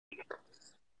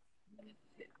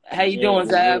How you doing,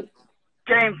 Zab?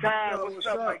 Game time. Yo, What's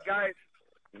up, my guys?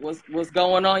 What's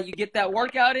going on? You get that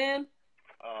workout in?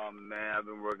 Oh man, I've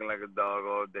been working like a dog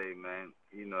all day, man.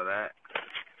 You know that.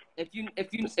 If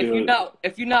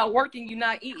you're not working, you're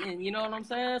not eating. You know what I'm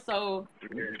saying? So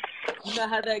you know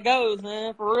how that goes,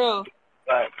 man. For real.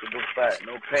 Fact, good fact.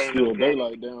 No pain, Still no gain.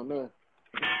 daylight down there.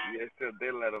 Yeah, it's still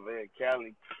daylight over here,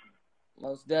 Cali.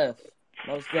 Most def.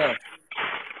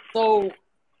 So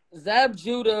Zab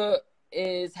Judah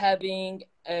is having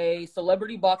a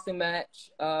celebrity boxing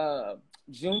match,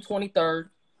 June 23rd.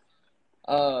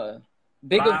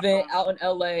 Big Live event from- out in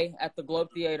LA at the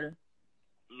Globe Theater.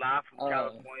 Live from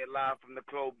California, live from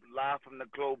the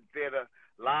Globe Theater,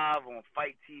 live on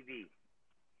Fight TV.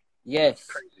 Yes.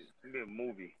 Crazy. It's gonna be a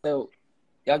movie. So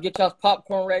y'all get y'all's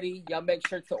popcorn ready. Y'all make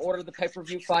sure to order the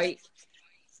pay-per-view fight.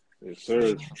 Yes,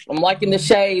 sir. I'm liking the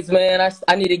shades, man.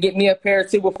 I need to get me a pair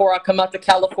too before I come out to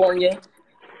California.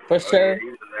 For sure.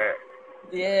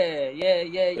 Yeah.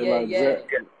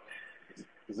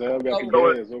 Zab got some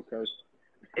So- gas, okay.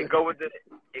 It go with the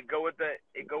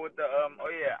oh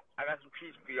yeah, I got some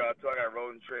treats for y'all too. I got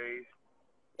rolling trays.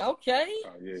 Okay.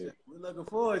 Oh, yeah. We're looking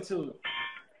forward to it.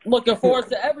 Looking forward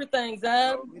to everything,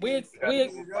 Zab.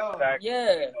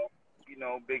 Yeah. You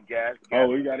know, big gas.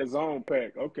 Oh, he got his own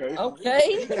pack. Okay. Okay.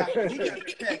 He got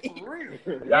the pack for real.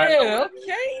 Yeah,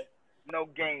 okay. No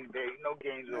game, baby. No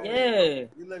games over. Yeah.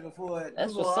 We looking forward.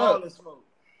 That's We what's want all up. the smoke.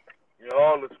 Yeah,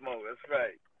 all the smoke. That's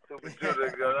right. Super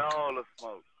Judah got all the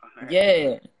smoke.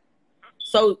 Yeah.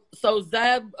 So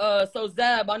Zab,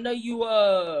 I know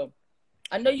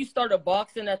you started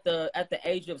boxing at the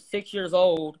age of 6 years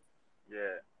old.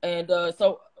 Yeah. And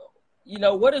so you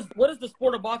know, what is the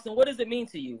sport of boxing? What does it mean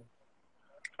to you?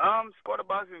 Sport of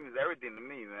boxing is everything to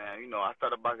me, man. You know, I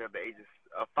started boxing at the age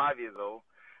of 5 years old.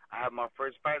 I had my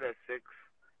first fight at 6.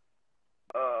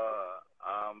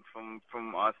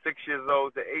 From 6 years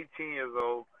old to 18 years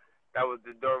old, that was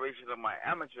the duration of my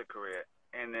amateur career.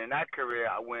 And in that career,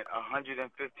 I went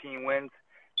 115 wins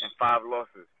and 5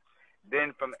 losses.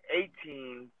 Then from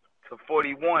 18 to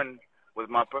 41 was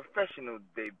my professional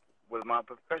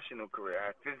career. I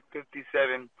had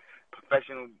 57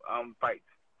 professional fights.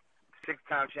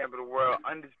 6-time champion of the world,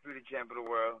 undisputed champion of the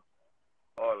world,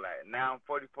 all that. Now I'm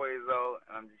 44 years old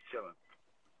and I'm just chilling.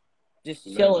 Just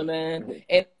chilling, man.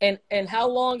 And how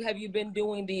long have you been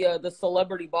doing the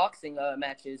celebrity boxing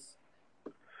matches?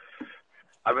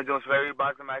 I've been doing celebrity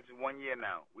boxing matches 1 year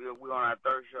now. We're on our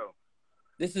 3rd show.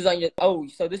 This is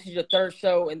so this is your 3rd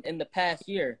show in the past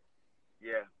year.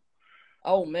 Yeah.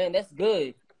 Oh man, that's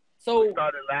good. So we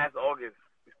started last August.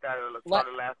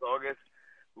 Started last August.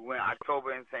 We went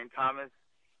October in St. Thomas.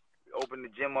 We opened the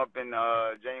gym up in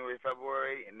January,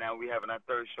 February, and now we having our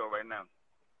 3rd show right now.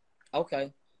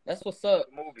 Okay, that's what's up.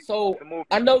 It's a movie. So It's a movie.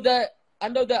 I know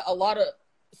that a lot of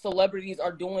celebrities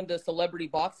are doing the celebrity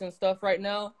boxing stuff right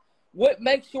now. What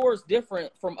makes yours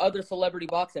different from other celebrity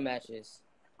boxing matches?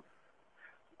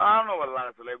 I don't know what a lot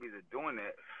of celebrities are doing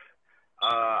it.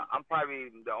 I'm probably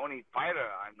the only fighter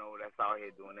I know that's out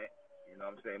here doing it. You know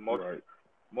what I'm saying?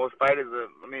 Most fighters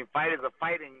are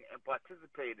fighting and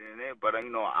participating in it, but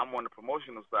you know, I'm on the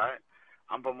promotional side.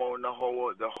 I'm promoting the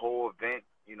whole event.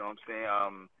 You know what I'm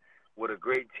saying? With a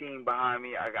great team behind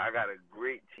me. I got a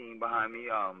great team behind me.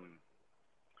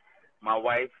 My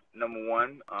wife, number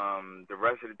one. The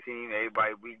rest of the team,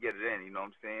 everybody, we get it in. You know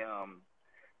what I'm saying?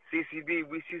 CCB,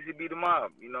 we CCB the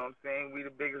mob. You know what I'm saying? We the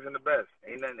biggest and the best.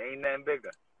 Ain't nothing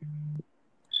bigger.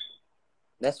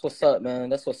 That's what's up, man.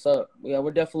 That's what's up. Yeah,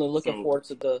 we're definitely looking forward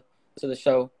to the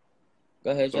show.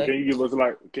 Go ahead, Jay. So can you give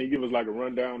us like a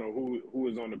rundown of who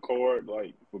is on the card,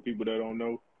 like for people that don't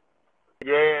know?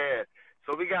 Yeah.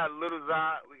 So we got Little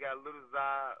Zod. We got Little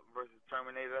Zod versus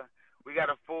Terminator. We got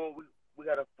a full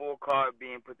card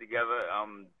being put together.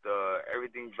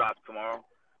 Everything drops tomorrow.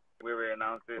 We already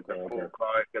announced it, the full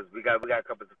card, because we got a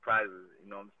couple of surprises. You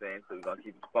know what I'm saying? So we're gonna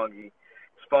keep it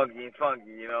spunky.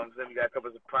 You know what I'm saying? We got a couple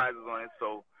of surprises on it.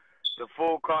 So the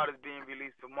full card is being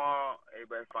released tomorrow.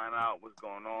 Everybody find out what's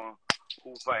going on,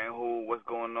 who fighting who, what's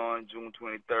going on. June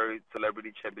 23rd,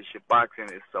 Celebrity Championship Boxing.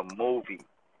 It's a movie.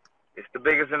 It's the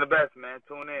biggest and the best, man.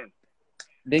 Tune in.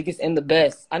 Biggest and the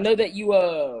best. I know that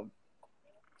you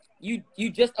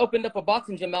just opened up a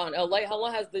boxing gym out in LA. How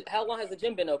long has the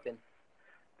gym been open?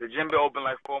 The gym been open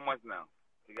like 4 months now.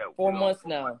 We got 4 months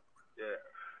now.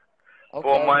 Yeah. Okay.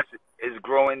 4 months. It's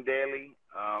growing daily.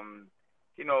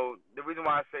 You know, the reason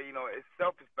why I say, you know, it's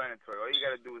self-explanatory. All you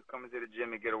got to do is come into the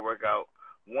gym and get a workout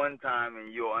one time,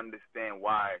 and you'll understand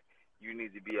why you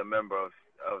need to be a member of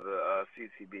the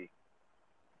CCB.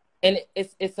 And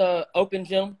it's a open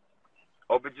gym?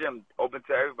 Open gym. Open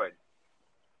to everybody.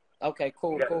 Okay,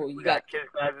 cool. We got kids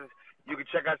classes. You can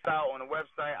check us out on the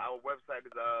website. Our website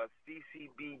is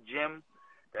ccbgym.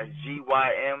 That's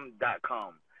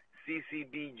GYM.com.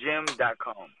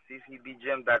 ccbgym.com.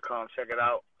 ccbgym.com. Check it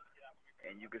out,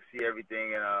 and you can see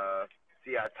everything and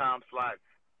see our time slots,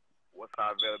 what's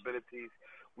our availabilities.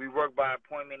 We work by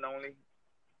appointment only,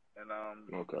 and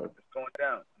Okay. it's going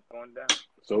down. It's going down.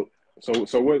 So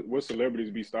what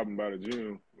celebrities be stopping by the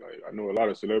gym? Like, I know a lot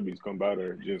of celebrities come by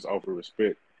there just offer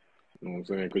respect. You know what I'm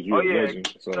saying? Because you're a legend.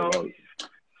 So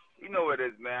you know what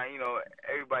it is, man. You know,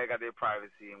 everybody got their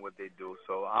privacy and what they do,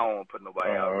 so I don't want to put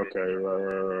nobody out there. Okay,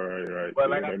 right. But yeah,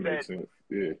 like I that makes said, sense.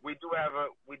 Yeah. we do have a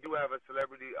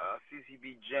celebrity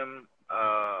CCB Gym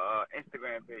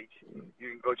Instagram page.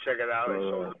 You can go check it out. It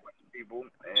shows a bunch of people,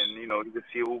 and you know, you can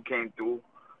see who came through,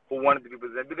 who wanted to be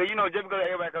presented. Because you know, just because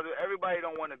everybody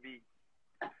don't want to be.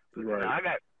 Right. I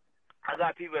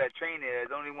got people that train there that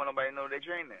don't even want nobody to know they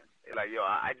train there. They're like, yo,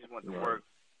 I just want to work.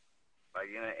 Like,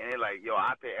 you know, and they're like, yo,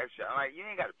 I pay extra. I'm like, you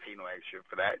ain't got to pay no extra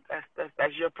for that.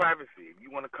 That's your privacy. If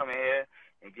you want to come in here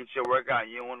and get your workout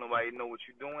and you don't want nobody to know what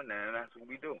you're doing, then that's what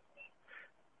we do.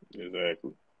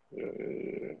 Exactly.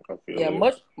 Yeah. I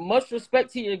feel much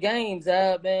respect to your games,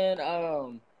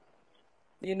 man.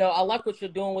 You know, I like what you're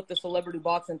doing with the celebrity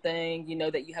boxing thing. You know,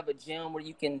 that you have a gym where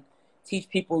you can teach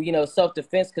people, you know,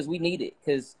 self-defense, because we need it.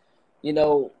 Because, you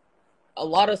know, a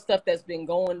lot of stuff that's been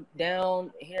going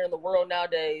down here in the world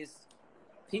nowadays,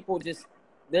 people just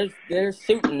they're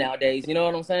shooting nowadays. You know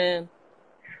what I'm saying?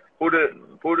 Who the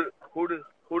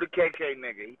KK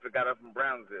nigga? He forgot up from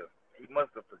Brownsville. He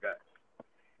must have forgot.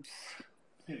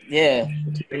 Yeah.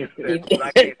 I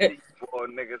can't see you, boy,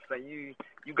 nigga. Saying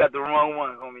you got the wrong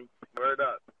one, homie. Word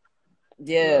up.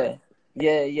 Yeah.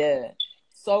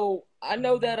 So I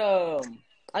know that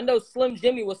Slim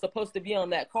Jimmy was supposed to be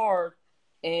on that card,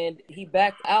 and he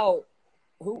backed out.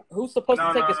 Who's supposed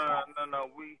to take his spot? No.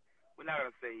 We're not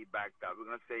gonna say he backed out. We're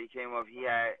gonna say he came up. He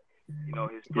had, you know,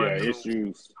 his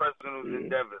personal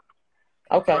endeavors.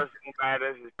 Okay.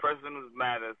 His personal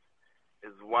matters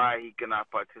is why he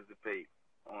cannot participate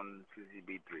on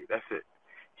CCB3. That's it.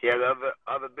 He has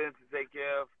other business to take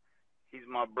care of. He's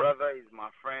my brother. He's my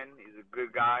friend. He's a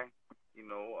good guy. You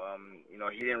know,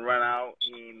 he didn't run out.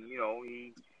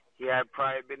 He had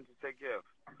prior business to take care of.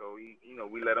 So we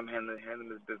let him handle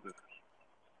his business.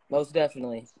 Most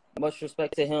definitely. Much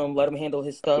respect to him. Let him handle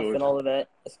his stuff and all of that.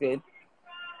 That's good.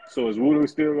 So is Wooda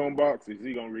still gonna box? Is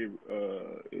he gonna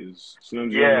is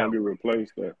Slim Jim gonna get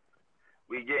replaced?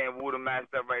 We getting Wooda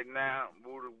matched up right now.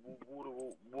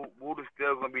 Wooda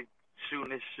still gonna be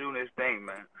shooting his thing,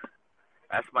 man.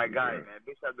 That's my guy, man.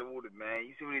 Big shout out to Wooda, man.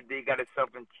 You see what he did? Got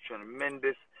himself in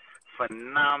tremendous,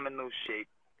 phenomenal shape.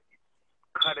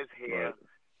 Cut his hair. Right.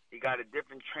 He got a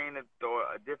different train of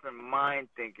thought, a different mind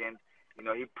thinking. You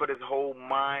know, he put his whole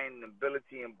mind,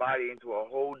 ability, and body into a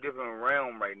whole different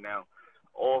realm right now,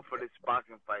 all for this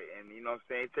boxing fight. And you know what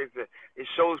I'm saying? It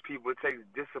shows people it takes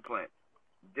discipline,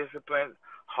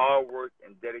 hard work,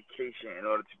 and dedication in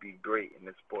order to be great in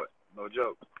this sport. No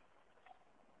joke.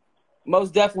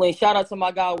 Most definitely. Shout out to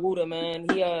my guy Wooda, man.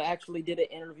 He actually did an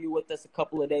interview with us a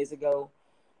couple of days ago.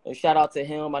 So shout out to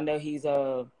him. I know he's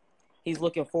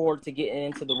looking forward to getting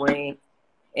into the ring.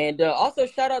 And also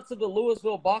shout out to the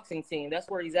Louisville boxing team. That's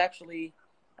where he's actually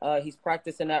he's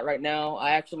practicing at right now.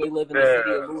 I actually live in the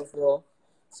city of Louisville.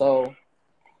 So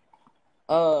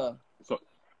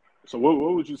So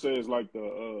what would you say is like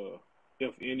the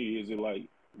if any, is it like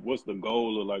what's the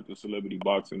goal of like the celebrity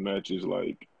boxing matches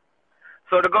like?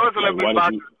 So the goal of celebrity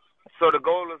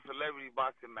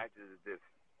boxing matches is this.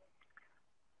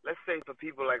 Let's say for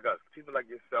people like us, people like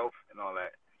yourself and all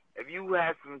that, if you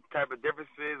have some type of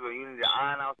differences or you need to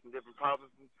iron out some different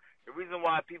problems, the reason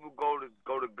why people go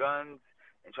to guns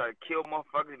and try to kill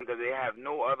motherfuckers is because they have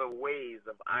no other ways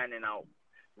of ironing out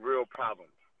real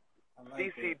problems.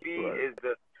 CCB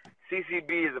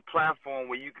is a platform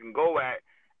where you can go at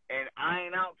and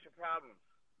iron out your problems.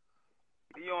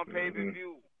 Be on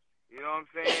pay-per-view. You know what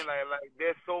I'm saying? Like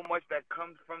there's so much that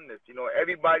comes from this. You know,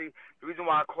 everybody, the reason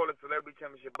why I call it Celebrity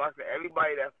Championship Boxing,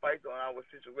 everybody that fights on our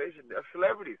situation, they're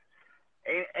celebrities.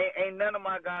 Ain't none of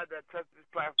my guys that touch this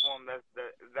platform that's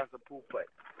a pool play.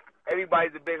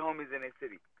 Everybody's the big homies in their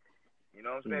city. You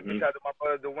know what I'm saying? Big shout out to my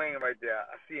brother Dwayne right there.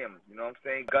 I see him. You know what I'm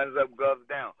saying? Guns up, gloves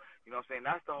down. You know what I'm saying?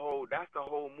 That's the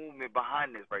whole movement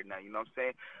behind this right now. You know what I'm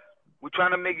saying? We're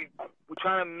trying to make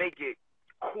it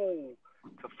cool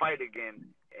to fight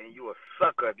again. And you a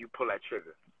sucker if you pull that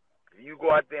trigger. If you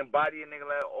go out there and body a nigga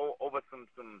like over some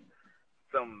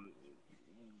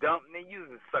dump, then you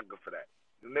a sucker for that.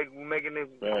 We're making it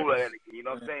cool at it. You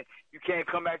know what I'm saying? You can't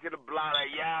come back to the block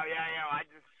like, yeah.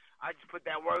 I just put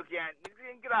that work in.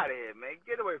 Get out of here, man.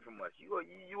 Get away from us.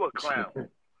 You a clown.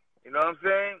 You know what I'm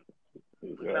saying?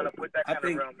 We're trying to put that kind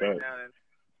of realm down.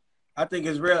 I think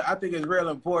it's real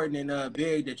important and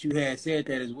big that you had said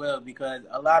that as well, because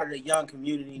a lot of the young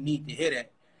community need to hear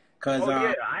that. Because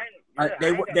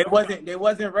they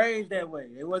wasn't raised that way.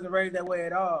 They wasn't raised that way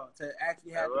at all, to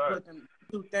actually have to put them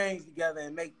two things together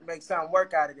and make something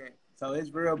work out of that. So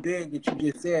it's real big that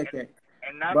you just said that.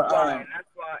 And that's why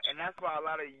a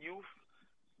lot of youth,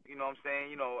 you know what I'm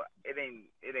saying, you know, it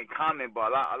ain't common,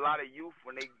 but a lot of youth,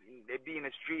 when they be in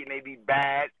the street and they be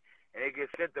bad and they get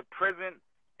sent to prison,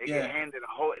 they get handed a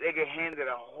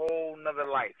whole nother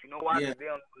life. You know why? Because they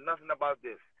don't know nothing about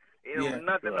this. They don't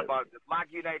know nothing about this. Lock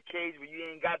you in that cage where you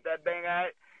ain't got that bang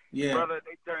at. Brother,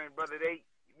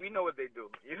 we know what they do.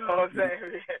 You know what I'm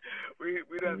saying?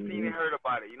 we done seen and heard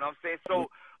about it. You know what I'm saying? So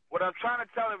what I'm trying to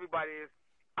tell everybody is,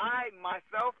 I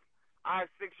have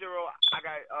 6-year-old. I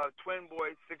got a twin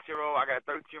boy, 6-year-old. I got a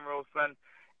 13-year-old son,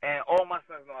 and all my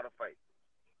sons know how to fight.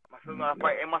 My sons know how to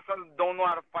fight, and my sons don't know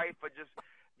how to fight for just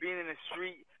being in the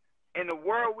street. In the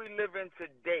world we live in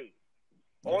today,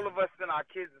 all of us send our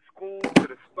kids to school, to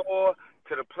the store,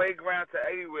 to the playground, to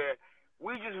everywhere.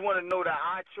 We just want to know that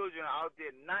our children are out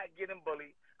there not getting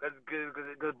bullied,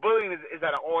 because bullying is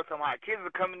at an all-time high. Kids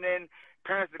are coming in,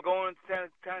 parents are going, telling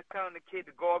the kid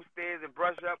to go upstairs and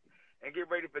brush up and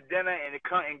get ready for dinner, and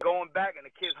going back, and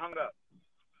the kids hung up.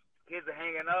 Kids are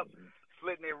hanging up,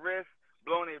 slitting their wrists,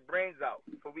 blowing their brains out.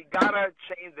 So we gotta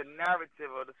change the narrative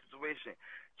of the situation.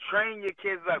 Train your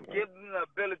kids up. Give them the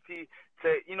ability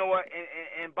to, you know what?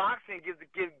 And boxing gives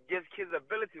kids the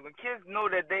ability. When kids know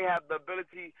that they have the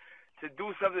ability to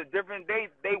do something different, they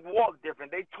walk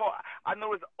different. They talk. I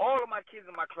notice all of my kids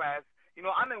in my class. You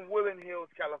know, I'm in Woodland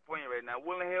Hills, California right now.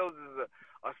 Woodland Hills is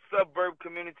a suburb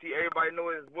community. Everybody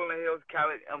knows it's Woodland Hills.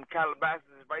 Calabasas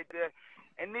is right there.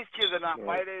 And these kids are not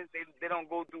fighters. They don't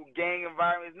go through gang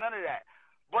environments, none of that.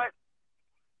 But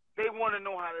they want to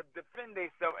know how to defend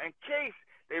themselves in case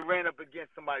they ran up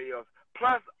against somebody else.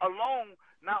 Plus, alone,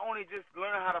 not only just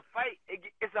learning how to fight,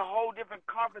 it's a whole different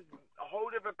confidence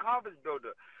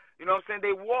builder. You know what I'm saying?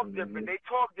 They walk different. They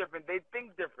talk different. They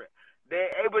think different.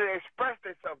 They're able to express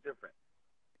themselves different.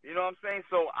 You know what I'm saying?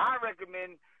 So I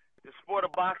recommend the sport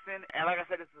of boxing. And like I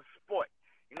said, it's a sport.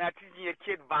 You're not teaching your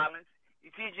kid violence.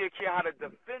 You teach your kid how to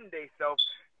defend themselves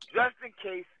just in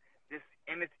case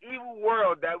in this evil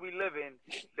world that we live in,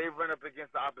 they run up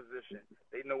against the opposition.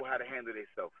 They know how to handle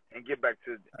themselves and get back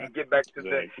to the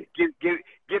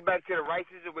right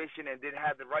situation, and then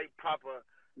have the right proper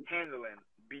handling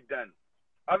be done.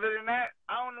 Other than that,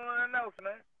 I don't know nothing else,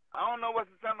 man. I don't know what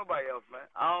to tell nobody else, man.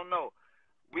 I don't know.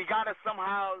 We gotta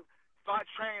somehow start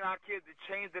training our kids to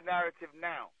change the narrative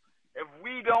now. If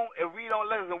we don't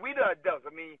listen, we the adults.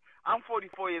 I mean, I'm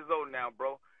 44 years old now,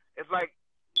 bro. It's like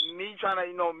me trying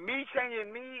to, me changing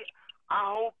me. I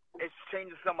hope it's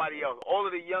changing somebody else. All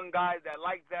of the young guys that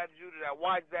like Zab Judah, that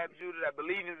watch Zab Judah, that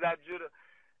believe in Zab Judah,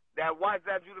 that watch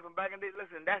Zab Judah from back in the day.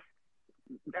 Listen,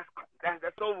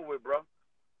 that's over with, bro.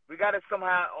 We gotta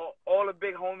somehow, all the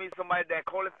big homies, somebody that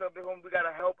call itself big homie, we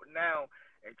gotta help now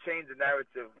and change the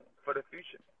narrative for the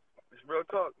future. It's real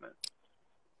talk, man.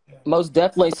 Most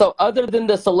definitely. So other than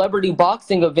the celebrity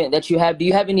boxing event that you have, do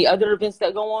you have any other events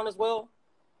that go on as well?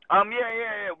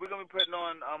 Yeah. We're gonna be putting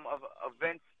on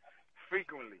events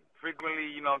frequently.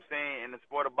 You know what I'm saying? In the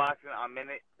sport of boxing, I'm in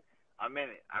it.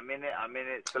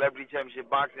 Celebrity Championship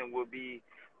Boxing will be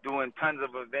doing tons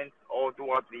of events all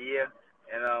throughout the year,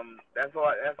 and that's all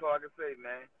I can say,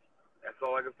 man. That's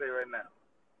all I can say right now.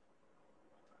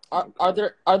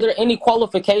 Are there any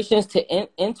qualifications to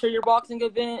enter your boxing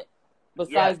event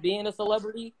besides being a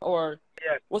celebrity, or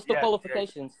what's the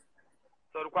qualifications? Yes.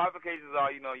 So the qualifications are,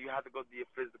 you have to go through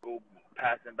your physical,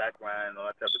 passing background,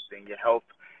 all that type of thing. Your health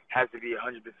has to be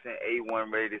 100%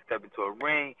 A1, ready to step into a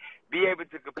ring. Be able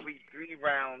to complete 3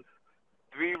 rounds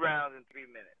in 3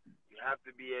 minutes. You have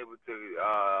to be able to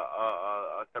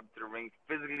step into the ring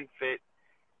physically fit,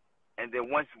 and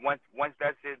then once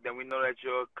that's it, then we know that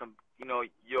you're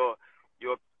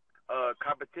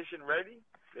competition ready.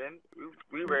 Then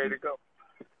we ready to go.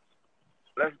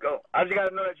 Let's go. I just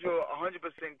gotta know that you're 100%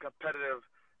 competitive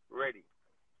ready.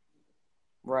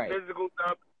 Right. Physical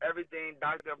stuff, everything,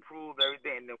 doctor approved,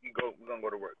 everything, and then we're gonna go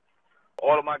to work.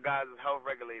 All of my guys is health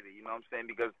regulated, you know what I'm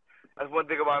saying? Because that's one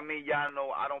thing about me, y'all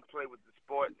know I don't play with the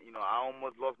sport. I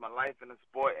almost lost my life in the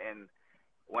sport, and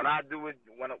when I do it,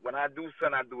 when I do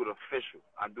something, I do it official.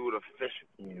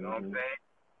 You know what I'm saying?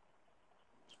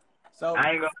 So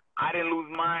I didn't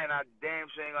lose mine. I damn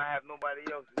sure ain't gonna have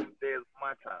nobody else in the days of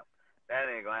my time. That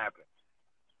ain't gonna happen.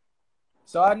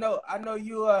 So I know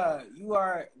you are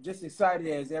just excited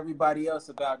as everybody else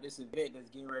about this event that's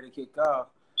getting ready to kick off.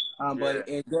 But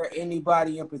is there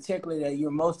anybody in particular that you're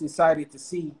most excited to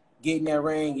see get in that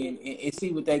ring and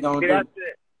see what they're gonna do? That's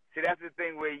the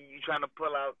thing where you trying to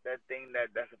pull out that thing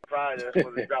that's a prize that's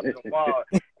supposed to drop tomorrow.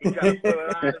 You trying to pull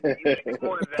it out of me. You like, come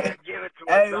on, Zach, give it to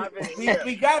us. Drop it here.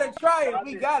 We gotta try it.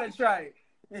 We gotta try it.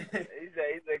 He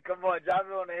said, come on, drop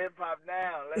it on the Hip Hop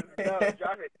Now. Let's go.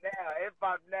 Drop it now. Hip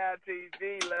Hop Now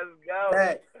TV. Let's go.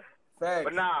 Facts.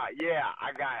 But nah, yeah,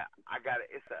 I got it.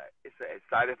 It's a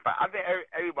exciting fight. I think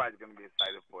everybody's gonna be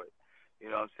excited for it. You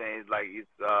know what I'm saying? It's like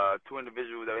it's two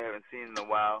individuals that we haven't seen in a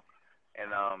while,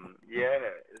 and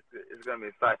it's gonna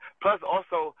be exciting. Plus,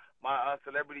 also my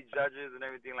celebrity judges and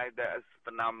everything like that is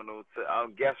phenomenal.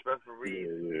 To guest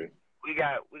referees, we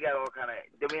got all kind of.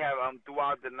 Then we have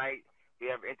throughout the night. We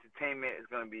have entertainment. It's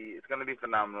gonna be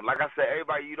phenomenal. Like I said,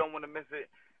 everybody, you don't want to miss it.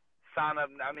 Sign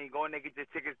up. I mean, go in there, get your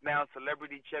tickets now.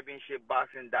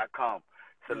 CelebrityChampionshipBoxing.com.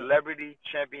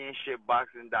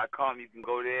 CelebrityChampionshipBoxing.com. You can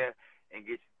go there and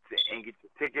get your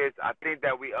tickets. I think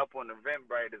that we up on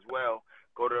Eventbrite as well.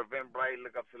 Go to Eventbrite,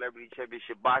 look up Celebrity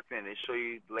Championship Boxing, and show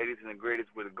you the latest and the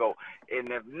greatest where to go.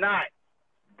 And if not,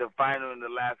 the final and the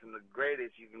last and the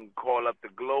greatest, you can call up the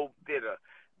Globe Theater,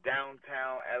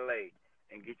 downtown LA.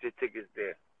 And get your tickets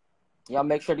there. Y'all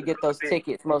make sure to get those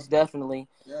tickets, most definitely.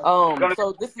 Yeah.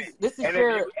 So this is and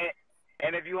your.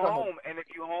 If you home and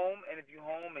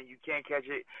you can't catch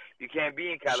it, you can't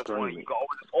be in California. You can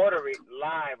always order it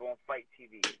live on Fight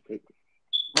TV.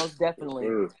 Most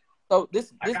definitely. So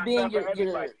this being your. I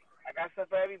got stuff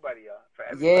for everybody, y'all. For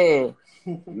everybody.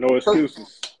 Yeah. No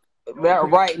excuses.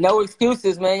 Right, no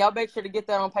excuses, man. Y'all make sure to get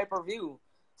that on pay-per-view.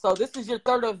 So this is your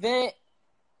third event.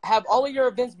 Have all of your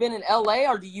events been in LA,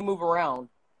 or do you move around?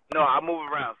 No, I move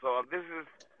around. I've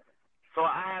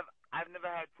never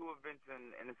had two events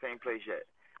in the same place yet.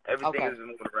 Everything is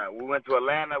moving around. We went to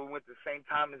Atlanta. We went to St.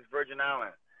 Thomas, Virgin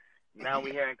Island. Now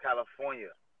we're here in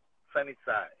California,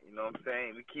 Sunnyside. You know what I'm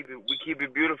saying? We keep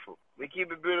it beautiful. We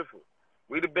keep it beautiful.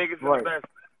 We the biggest and the best.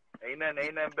 Ain't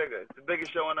nothing bigger. It's the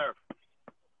biggest show on earth.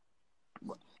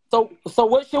 So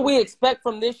what should we expect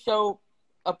from this show?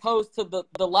 Opposed to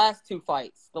the last two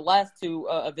fights, the last two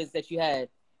events that you had?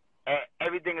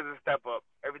 Everything is a step up.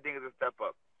 Everything is a step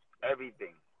up.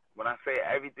 Everything. When I say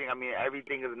everything, I mean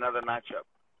everything is another notch up.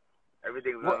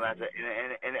 Everything is another notch up.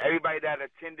 And everybody that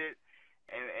attended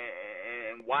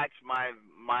and watched my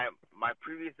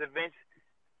previous events,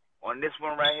 on this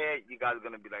one right here, you guys are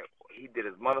going to be like, he did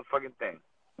his motherfucking thing.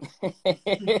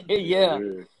 Yeah,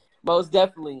 most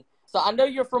definitely. So I know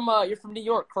you're from New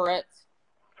York, correct?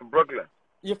 From Brooklyn.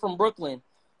 You're from Brooklyn.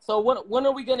 So when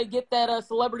are we gonna get that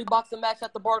celebrity boxing match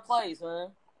at the Barclays,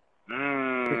 man? We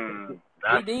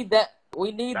need that.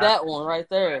 We need that one right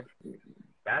there.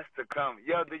 That's to come.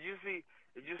 Yo, did you see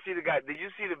the guy? Did you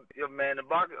see the man, the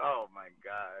boxer? Oh my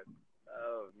God.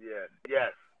 Oh yes.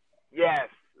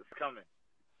 It's coming.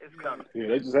 It's coming. Yeah,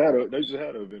 they just had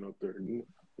an event up there.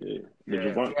 Yeah.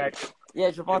 Gervonta Davis.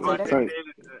 Yeah, Gervonta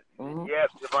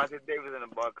Davis in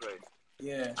the Barclays.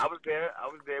 Yeah, I was there. It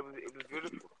was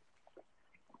beautiful.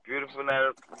 Beautiful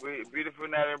night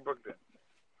in Brooklyn.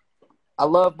 I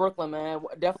love Brooklyn, man.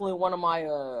 Definitely one of my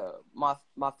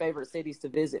my favorite cities to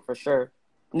visit for sure.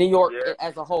 New York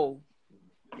as a whole,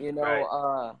 you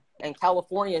know, and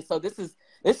California. So this is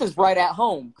right at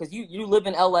home because you live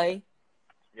in LA.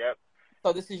 Yep.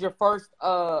 So this is your first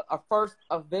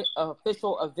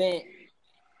official event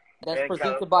that's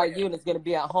presented by you, and it's going to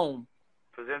be at home.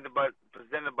 Presented by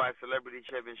Celebrity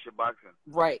Championship Boxing.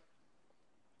 Right.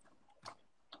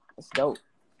 It's dope.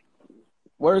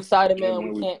 We're excited,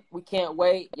 man. We can't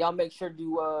wait. Y'all make sure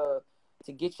to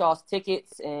get y'all's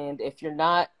tickets, and if you're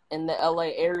not in the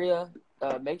LA area,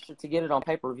 make sure to get it on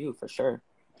pay-per-view for sure.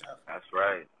 That's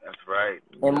right.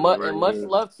 And much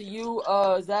love to you,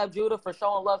 Zab Judah, for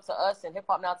showing love to us and Hip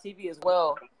Hop Now TV as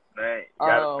well. Man, you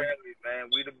got a family, man.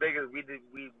 We the biggest.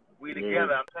 We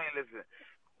together. I'm saying, listen.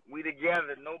 We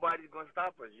together. Nobody's gonna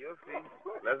stop us. You'll see.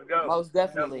 Let's go. Most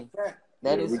definitely.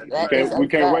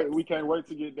 We can't wait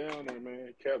to get down there,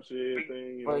 man. Capture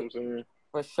everything. You know what I'm saying?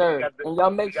 For sure. And y'all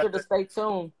make sure to stay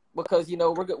tuned because you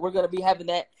know we're gonna be having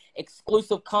that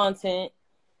exclusive content.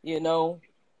 You know,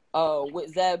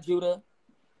 with Zab Judah,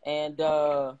 and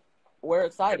we're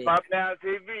excited. Hip Hop Now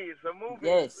TV. It's a movie.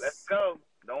 Yes. Let's go.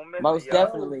 Don't miss Most it, y'all.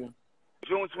 definitely.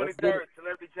 June 23rd,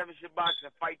 Celebrity Championship Boxing,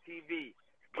 Fight TV,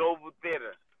 Global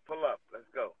Theater. Pull up. Let's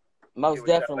go. Most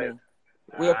definitely.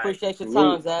 We appreciate your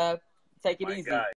time, Zab. Take it easy.